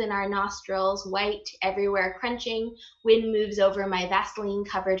cold in our nostrils, white everywhere crunching. Wind moves over my Vaseline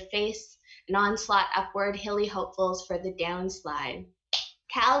covered face. An onslaught upward, hilly hopefuls for the downslide.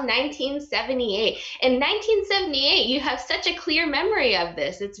 Cal, 1978. In 1978, you have such a clear memory of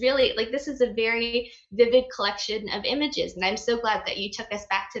this. It's really like, this is a very vivid collection of images. And I'm so glad that you took us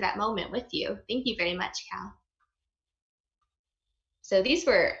back to that moment with you. Thank you very much, Cal. So these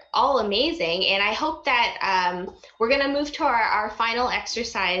were all amazing. And I hope that we're going to move to our final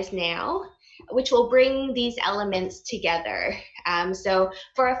exercise now, which will bring these elements together. So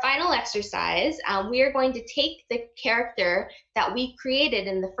for our final exercise, we are going to take the character that we created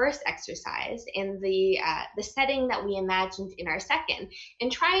in the first exercise in the setting that we imagined in our second,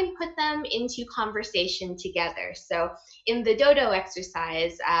 and try and put them into conversation together. So in the dodo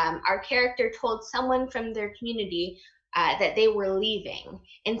exercise, our character told someone from their community that they were leaving.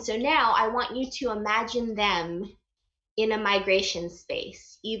 And so now I want you to imagine them in a migration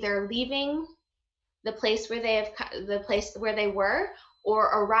space, either leaving the place where they were, or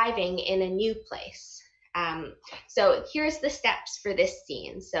arriving in a new place. So here's the steps for this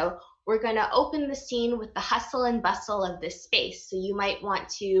scene. So we're going to open the scene with the hustle and bustle of this space. So you might want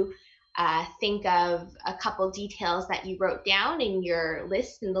to think of a couple details that you wrote down in your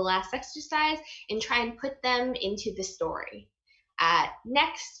list in the last exercise and try and put them into the story.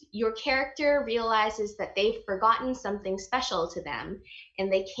 Next, your character realizes that they've forgotten something special to them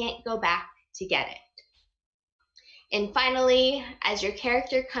and they can't go back to get it. And finally, as your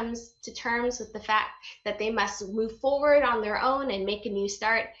character comes to terms with the fact that they must move forward on their own and make a new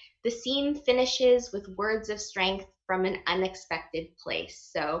start, the scene finishes with words of strength from an unexpected place.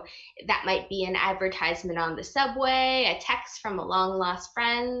 So that might be an advertisement on the subway, a text from a long-lost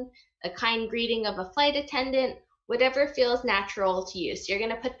friend, a kind greeting of a flight attendant, whatever feels natural to you. So you're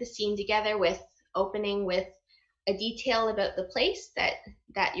going to put the scene together with opening with a detail about the place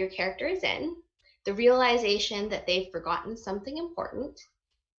that your character is in, the realization that they've forgotten something important,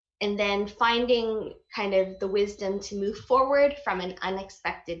 and then finding kind of the wisdom to move forward from an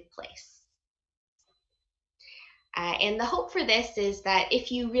unexpected place. And the hope for this is that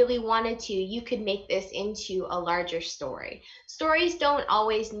if you really wanted to, you could make this into a larger story. Stories don't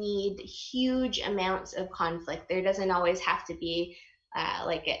always need huge amounts of conflict. There doesn't always have to be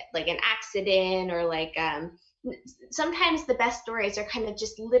like an accident, or like sometimes the best stories are kind of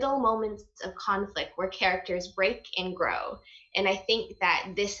just little moments of conflict where characters break and grow. And I think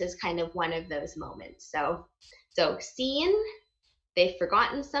that this is kind of one of those moments. So scene, they've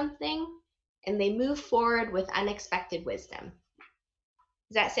forgotten something, and they move forward with unexpected wisdom.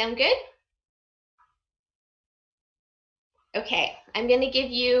 Does that sound good? Okay, I'm going to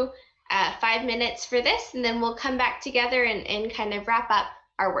give you 5 minutes for this, and then we'll come back together and kind of wrap up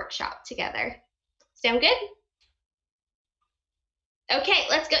our workshop together. Sound good? Okay,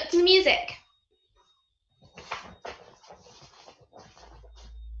 let's go to the music.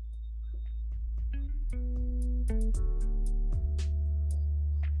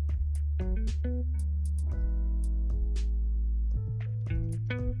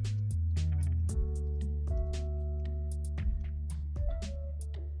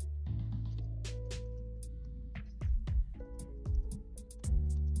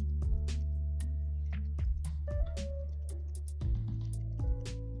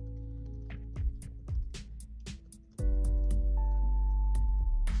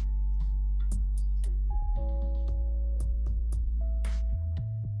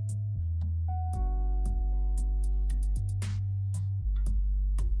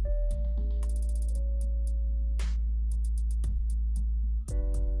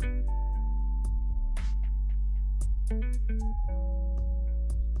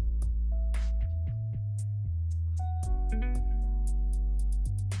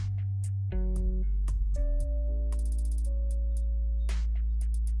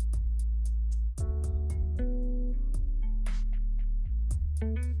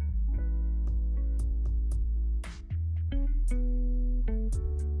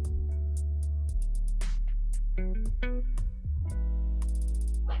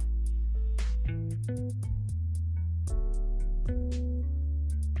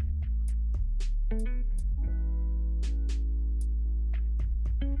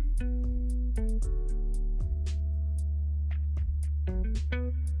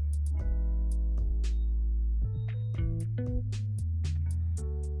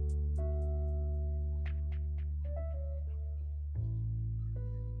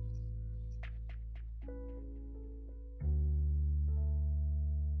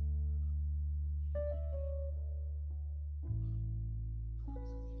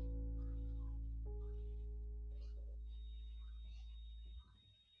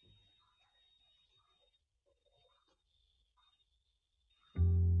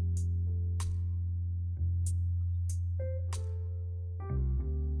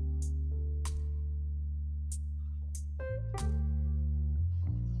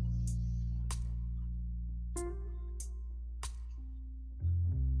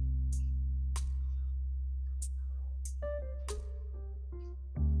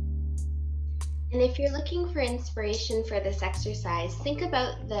 And if you're looking for inspiration for this exercise, think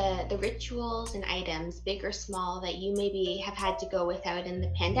about the rituals and items, big or small, that you maybe have had to go without in the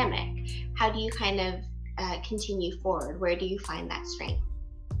pandemic. How do you kind of continue forward? Where do you find that strength?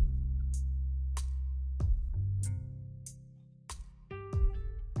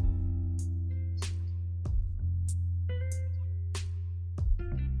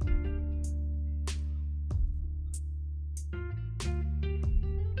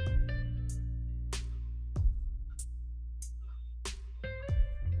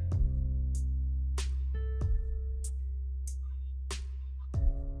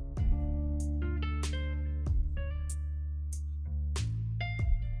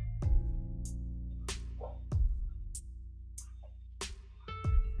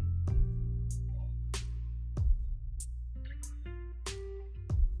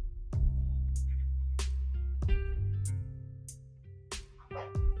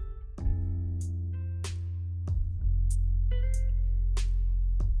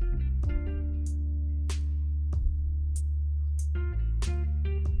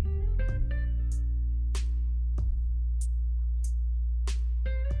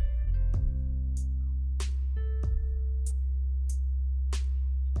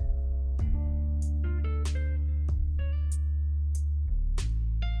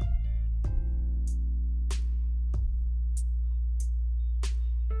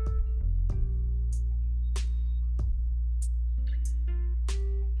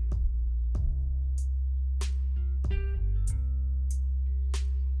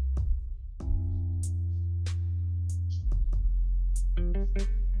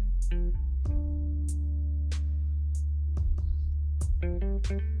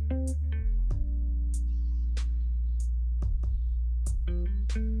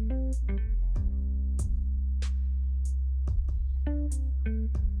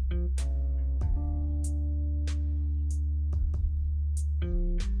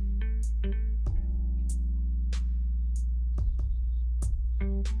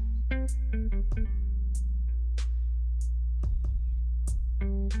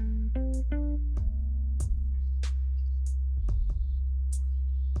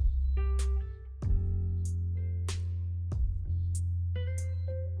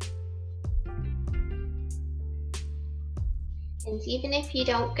 And even if you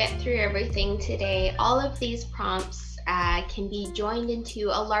don't get through everything today, all of these prompts can be joined into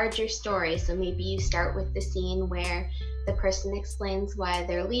a larger story. So maybe you start with the scene where the person explains why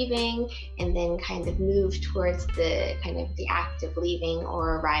they're leaving, and then kind of move towards the kind of the act of leaving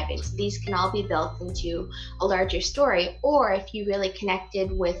or arriving. So these can all be built into a larger story. Or if you really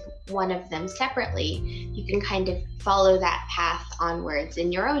connected with one of them separately, you can kind of follow that path onwards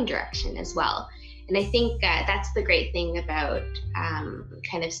in your own direction as well. And I think that's the great thing about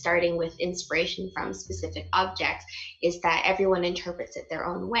kind of starting with inspiration from specific objects, is that everyone interprets it their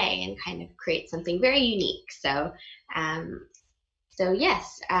own way and kind of creates something very unique. So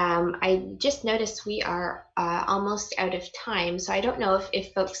yes, I just noticed we are almost out of time. So I don't know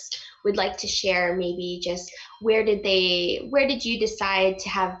if folks would like to share maybe just where did you decide to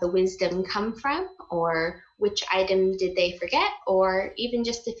have the wisdom come from, or which item did they forget, or even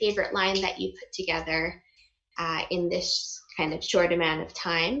just a favorite line that you put together in this kind of short amount of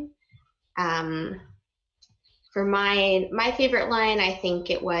time. For my favorite line, I think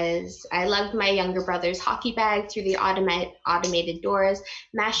it was, I lugged my younger brother's hockey bag through the automated doors,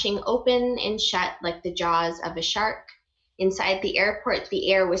 mashing open and shut like the jaws of a shark. Inside the airport,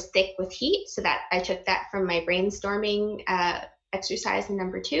 the air was thick with heat, so that I took that from my brainstorming exercise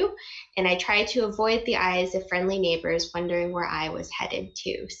number 2, and I tried to avoid the eyes of friendly neighbors wondering where I was headed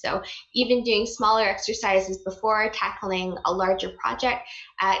to. So even doing smaller exercises before tackling a larger project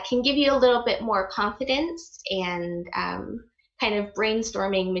can give you a little bit more confidence and kind of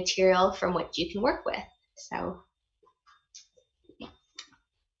brainstorming material from what you can work with. So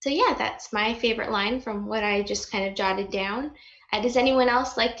yeah, that's my favorite line from what I just kind of jotted down. Does anyone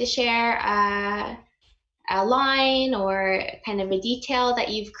else like to share a line or kind of a detail that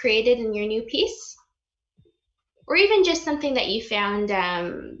you've created in your new piece, or even just something that you found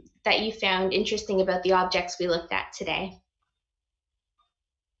interesting about the objects we looked at today?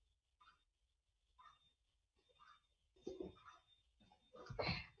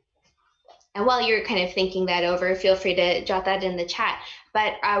 And while you're kind of thinking that over, feel free to jot that in the chat.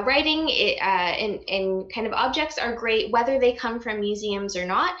 But writing in kind of objects are great, whether they come from museums or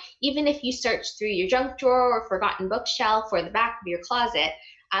not. Even if you search through your junk drawer or forgotten bookshelf or the back of your closet,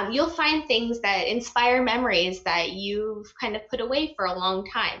 you'll find things that inspire memories that you've kind of put away for a long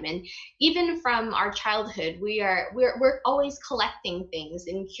time. And even from our childhood, we're always collecting things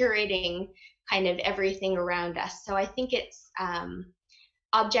and curating kind of everything around us. So I think it's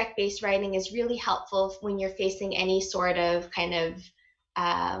object-based writing is really helpful when you're facing any sort of kind of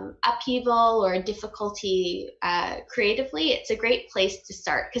upheaval or difficulty creatively. It's a great place to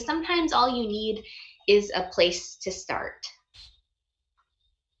start, because sometimes all you need is a place to start.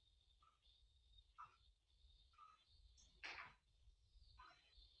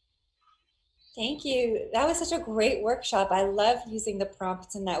 Thank you. That was such a great workshop. I love using the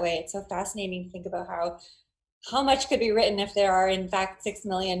prompts in that way. It's so fascinating to think about how much could be written if there are, in fact, 6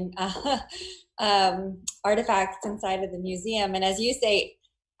 million artifacts inside of the museum. And as you say,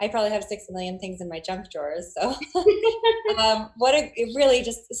 I probably have 6 million things in my junk drawers. So it really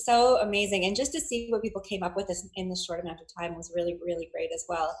just so amazing. And just to see what people came up with in this short amount of time was really, really great as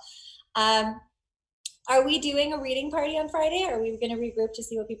well. Are we doing a reading party on Friday? Are we going to regroup to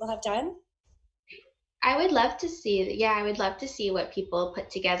see what people have done? I would love to see, yeah, I would love to see what people put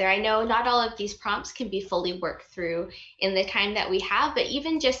together. I know not all of these prompts can be fully worked through in the time that we have, but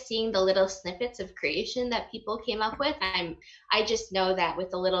even just seeing the little snippets of creation that people came up with, I just know that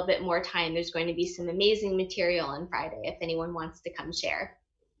with a little bit more time, there's going to be some amazing material on Friday if anyone wants to come share.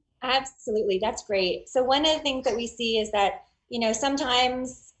 Absolutely, that's great. So one of the things that we see is that,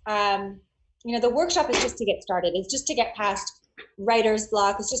 sometimes, the workshop is just to get started. It's just to get past writer's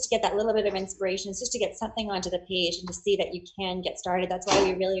block. It's just to get that little bit of inspiration. It's just to get something onto the page and to see that you can get started. That's why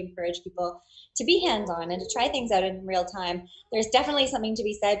we really encourage people to be hands-on and to try things out in real time. There's definitely something to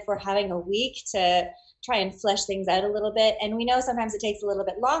be said for having a week to try and flesh things out a little bit. And we know sometimes it takes a little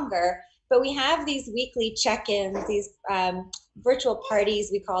bit longer, but we have these weekly check-ins, these virtual parties,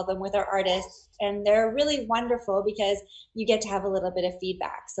 we call them, with our artists. And they're really wonderful because you get to have a little bit of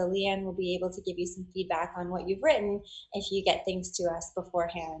feedback. So Leanne will be able to give you some feedback on what you've written if you get things to us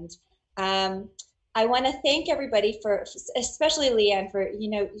beforehand. I want to thank everybody for, especially Leanne, for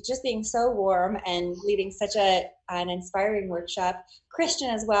just being so warm and leading such an inspiring workshop. Christian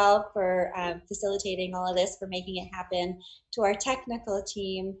as well for facilitating all of this, for making it happen. To our technical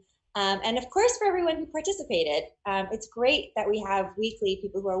team. And of course, for everyone who participated. It's great that we have weekly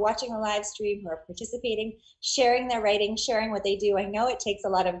people who are watching a live stream, who are participating, sharing their writing, sharing what they do. I know it takes a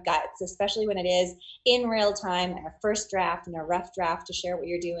lot of guts, especially when it is in real time, a first draft and a rough draft, to share what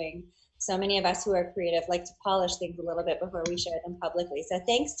you're doing. So many of us who are creative like to polish things a little bit before we share them publicly. So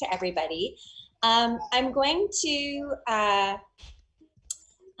thanks to everybody. I'm going to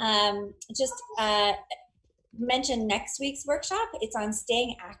mention next week's workshop. It's on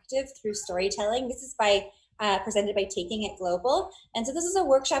staying active through storytelling. This is presented by Taking It Global. And so this is a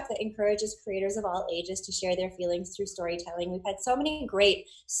workshop that encourages creators of all ages to share their feelings through storytelling. We've had so many great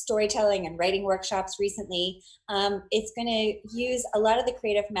storytelling and writing workshops recently. It's going to use a lot of the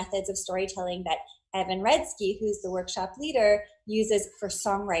creative methods of storytelling that Evan Redsky, who's the workshop leader, uses for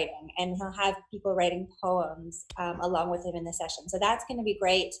songwriting, and he'll have people writing poems along with him in the session. So that's going to be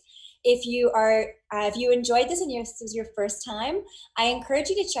great. If you enjoyed this and this was your first time, I encourage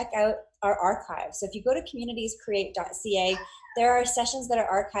you to check out our archive. So if you go to communitiescreate.ca, there are sessions that are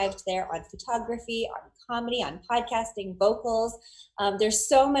archived there on photography, on comedy, on podcasting, vocals. There's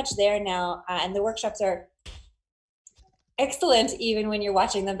so much there now, and the workshops are excellent even when you're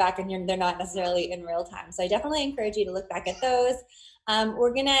watching them back and they're not necessarily in real time. So I definitely encourage you to look back at those. I'm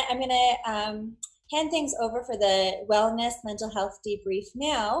gonna hand things over for the wellness mental health debrief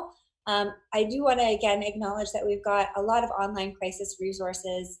now. I do want to again acknowledge that we've got a lot of online crisis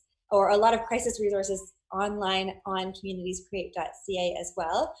resources, or a lot of crisis resources online on communitiescreate.ca as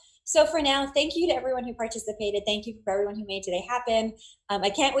well. So for now, thank you to everyone who participated. Thank you for everyone who made today happen. I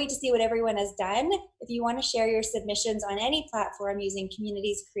can't wait to see what everyone has done. If you want to share your submissions on any platform using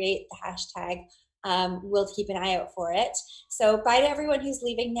Communities Create, the hashtag, we'll keep an eye out for it. So bye to everyone who's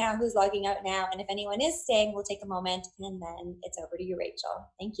leaving now, who's logging out now. And if anyone is staying, we'll take a moment, and then it's over to you,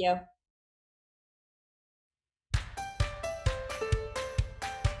 Rachel. Thank you.